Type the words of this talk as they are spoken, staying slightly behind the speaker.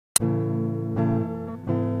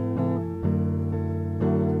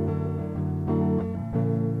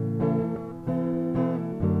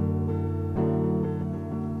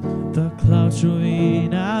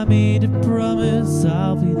Joanne, I made a promise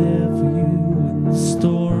I'll be there for you when the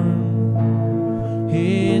storm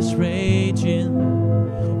is raging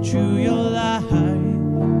through your life.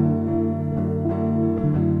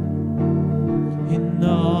 In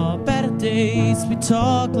our better days we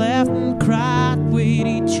talked, laughed and cried with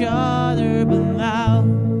each other, but now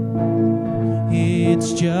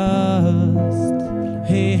it's just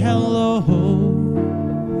hey, hello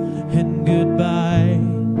and goodbye.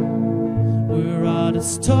 Where are the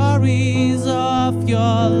stories of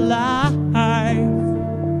your life?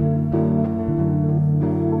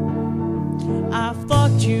 I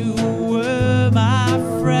thought you were my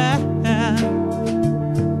friend,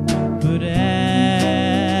 but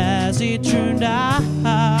as it turned out,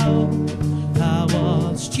 I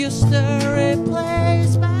was just a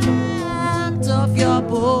replacement of your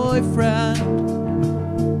boyfriend.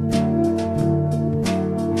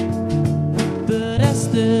 But as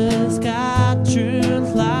the sky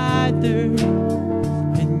turns lighter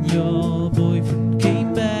and your